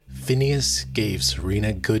Phineas gave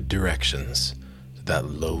Serena good directions to that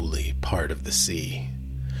lowly part of the sea.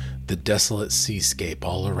 The desolate seascape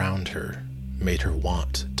all around her made her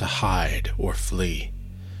want to hide or flee.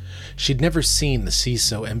 She'd never seen the sea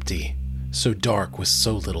so empty, so dark with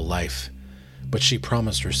so little life, but she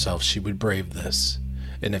promised herself she would brave this,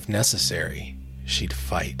 and if necessary, she'd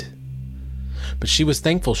fight. But she was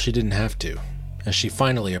thankful she didn't have to, as she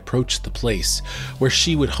finally approached the place where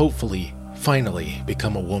she would hopefully finally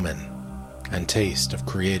become a woman and taste of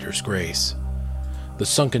Creator's grace. The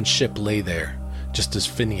sunken ship lay there, just as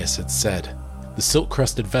Phineas had said. The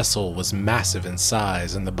silt-crusted vessel was massive in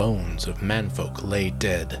size, and the bones of manfolk lay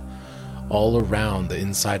dead all around the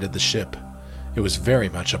inside of the ship. It was very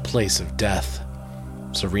much a place of death.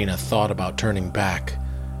 Serena thought about turning back,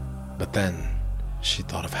 but then she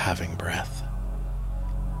thought of having breath.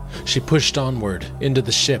 She pushed onward into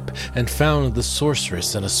the ship and found the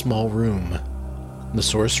sorceress in a small room. The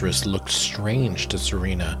sorceress looked strange to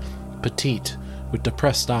Serena, petite, with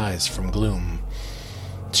depressed eyes from gloom.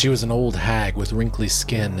 She was an old hag with wrinkly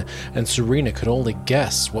skin, and Serena could only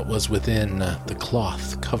guess what was within the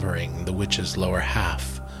cloth covering the witch's lower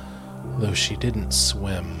half, though she didn't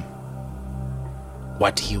swim.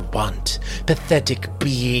 "What do you want, pathetic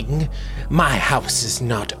being? My house is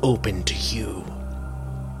not open to you."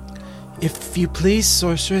 "If you please,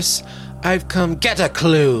 sorceress, I've come—" "Get a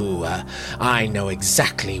clue! I know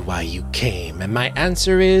exactly why you came, and my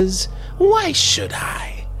answer is, why should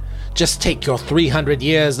I? Just take your 300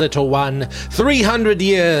 years, little one. 300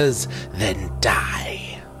 years, then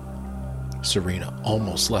die." Serena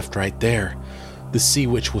almost left right there. The sea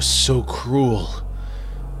witch was so cruel.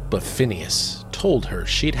 But Phineas told her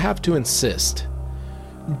she'd have to insist.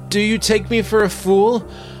 "Do you take me for a fool?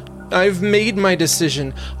 I've made my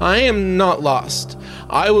decision. I am not lost.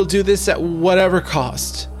 I will do this at whatever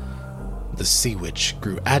cost." The sea witch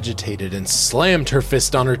grew agitated and slammed her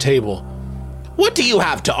fist on her table. "What do you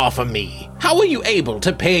have to offer me? How are you able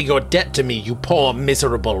to pay your debt to me, you poor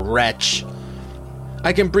miserable wretch?"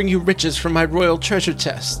 "I can bring you riches from my royal treasure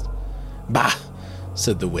chest." "Bah,"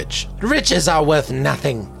 said the witch. "Riches are worth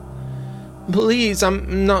nothing." "Please,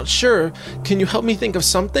 I'm not sure. Can you help me think of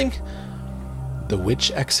something?" The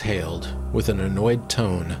witch exhaled with an annoyed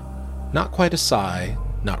tone, not quite a sigh,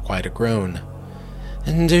 not quite a groan.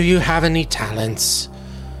 "Do you have any talents?"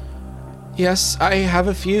 "Yes, I have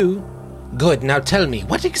a few." "Good, now tell me,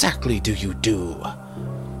 what exactly do you do?"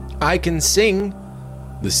 "I can sing."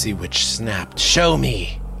 The sea witch snapped. "Show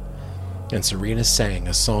me." And Serena sang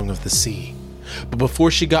a song of the sea. But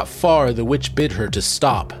before she got far, the witch bid her to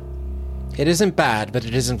stop. "It isn't bad, but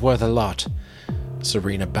it isn't worth a lot."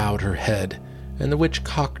 Serena bowed her head, and the witch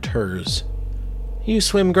cocked hers. "You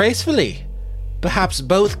swim gracefully. Perhaps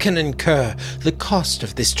both can incur the cost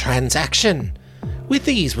of this transaction. With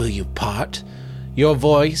these will you part? Your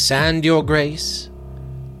voice and your grace?"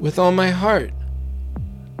 "With all my heart."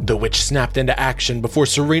 The witch snapped into action before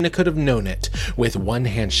Serena could have known it. With one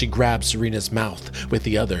hand, she grabbed Serena's mouth, with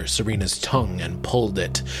the other, Serena's tongue, and pulled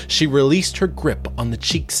it. She released her grip on the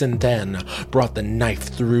cheeks and then brought the knife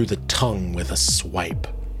through the tongue with a swipe.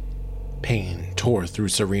 Pain tore through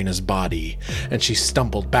Serena's body, and she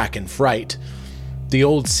stumbled back in fright. The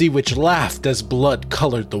old sea witch laughed as blood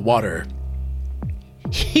colored the water.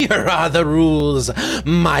 "Here are the rules,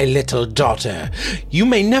 my little daughter. You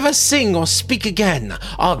may never sing or speak again,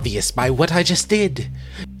 obvious by what I just did.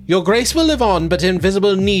 Your grace will live on, but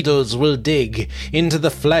invisible needles will dig into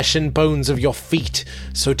the flesh and bones of your feet,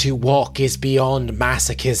 so to walk is beyond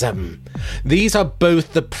masochism. These are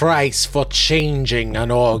both the price for changing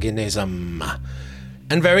an organism.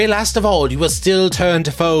 And very last of all, you will still turn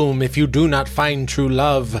to foam if you do not find true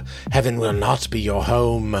love. Heaven will not be your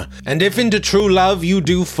home. And if into true love you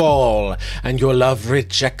do fall, and your love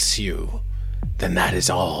rejects you, then that is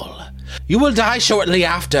all. You will die shortly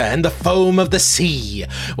after, and the foam of the sea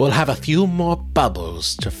will have a few more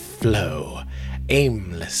bubbles to flow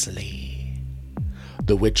aimlessly."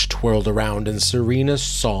 The witch twirled around, and Serena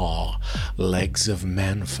saw legs of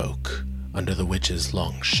manfolk under the witch's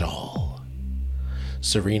long shawl.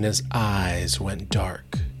 Serena's eyes went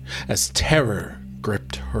dark as terror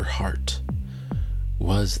gripped her heart.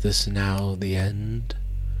 Was this now the end,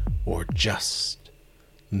 or just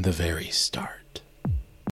the very start?